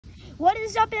What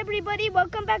is up, everybody?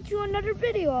 Welcome back to another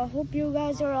video. I hope you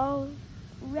guys are all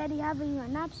ready, having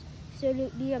an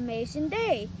absolutely amazing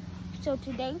day. So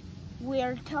today we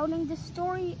are telling the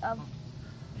story of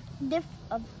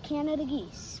Canada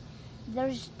geese.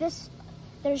 There's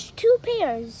two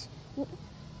pairs,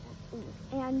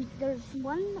 and there's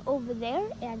one over there,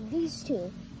 and these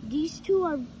two. These two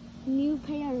are new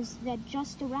pairs that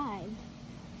just arrived,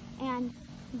 and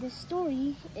the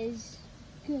story is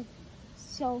good.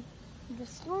 So the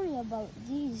story about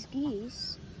these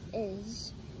geese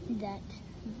is that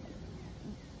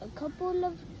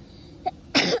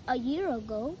a year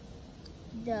ago,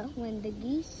 when the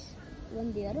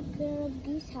other pair of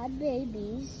geese had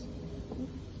babies,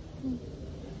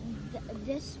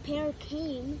 this pair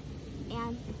came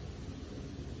and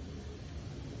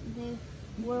they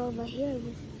were over here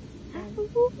with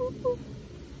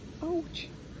ouch.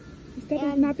 Is that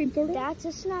a snapping turtle? That's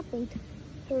a snapping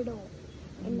turtle.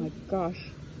 Oh my gosh.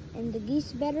 And the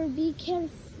geese better be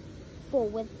careful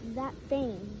with that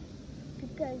thing,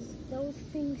 because those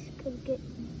things could get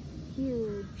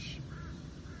huge.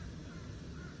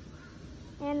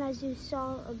 And as you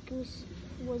saw, a goose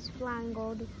was flying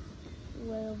all the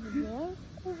way over there.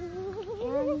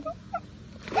 And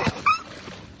oh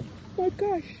my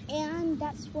gosh. And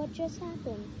that's what just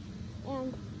happened.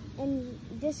 And in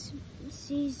this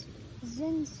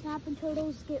season, snapping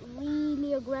turtles get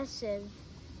really aggressive.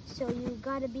 So you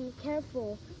gotta be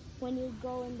careful when you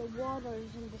go in the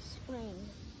waters in the spring,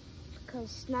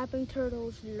 because snapping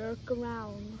turtles lurk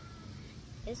around.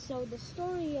 And so the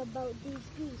story about these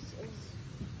geese is,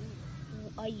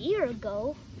 a year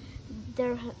ago,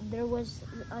 there was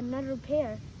another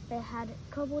pair that had a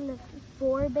couple of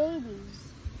 4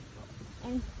 babies,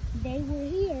 and they were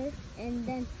here, and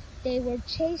then they were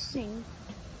chasing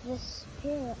this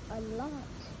pair a lot,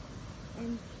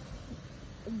 and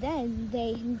then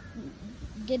they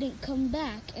didn't come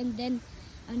back, and then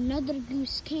another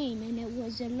goose came and it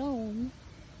was alone,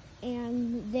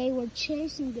 and they were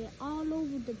chasing it all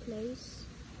over the place,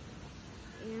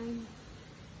 and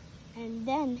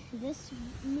then this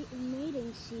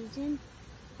mating season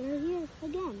they're here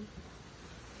again.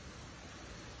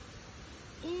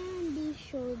 And be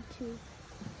sure to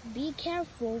be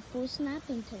careful for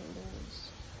snapping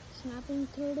turtles. Snapping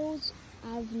turtles,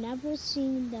 I've never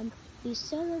seen them be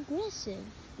so aggressive.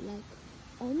 Like,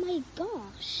 oh my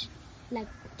gosh. Like,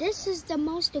 this is the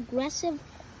most aggressive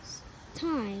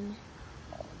time.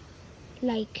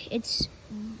 Like, it's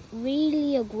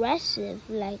really aggressive.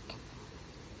 Like,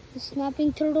 the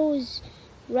snapping turtle is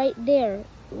right there.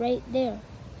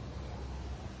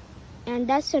 And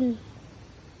that's a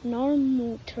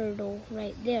normal turtle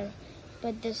right there.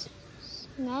 But this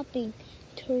snapping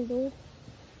turtle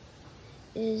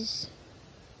is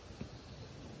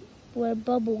where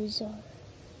bubbles are.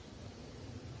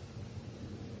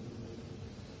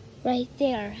 Right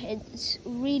there. It's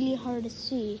really hard to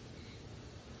see,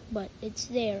 but it's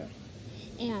there.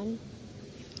 And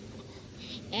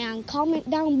comment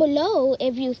down below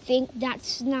if you think that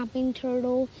snapping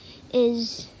turtle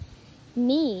is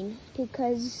mean,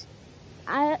 because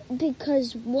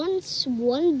once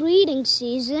one breeding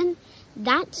season,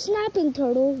 that snapping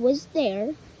turtle was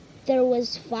there. There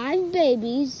was 5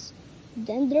 babies.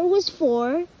 Then there was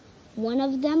 4. One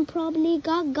of them probably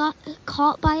got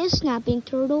caught by a snapping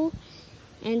turtle.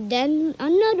 And then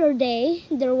another day,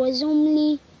 there was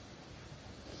only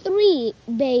 3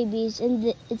 babies, and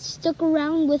it stuck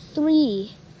around with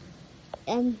 3.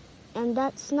 And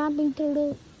that snapping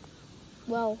turtle,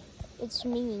 well, it's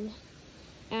mean.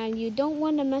 And you don't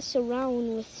want to mess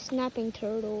around with snapping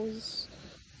turtles.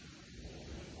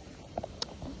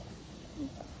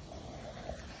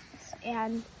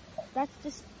 And that's the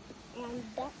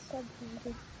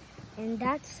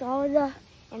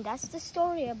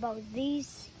story about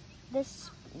this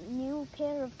new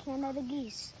pair of Canada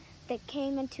geese that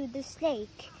came into this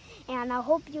lake. And I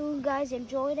hope you guys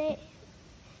enjoyed it.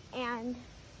 And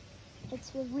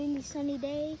it's a really sunny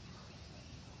day,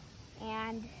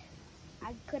 and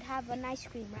I could have an ice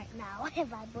cream right now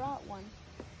if I brought one.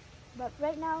 But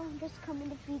right now, I'm just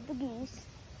coming to feed the geese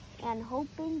and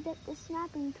hoping that the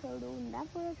snapping turtle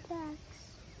never attacks.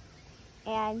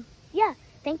 And yeah,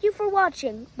 thank you for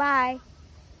watching. Bye.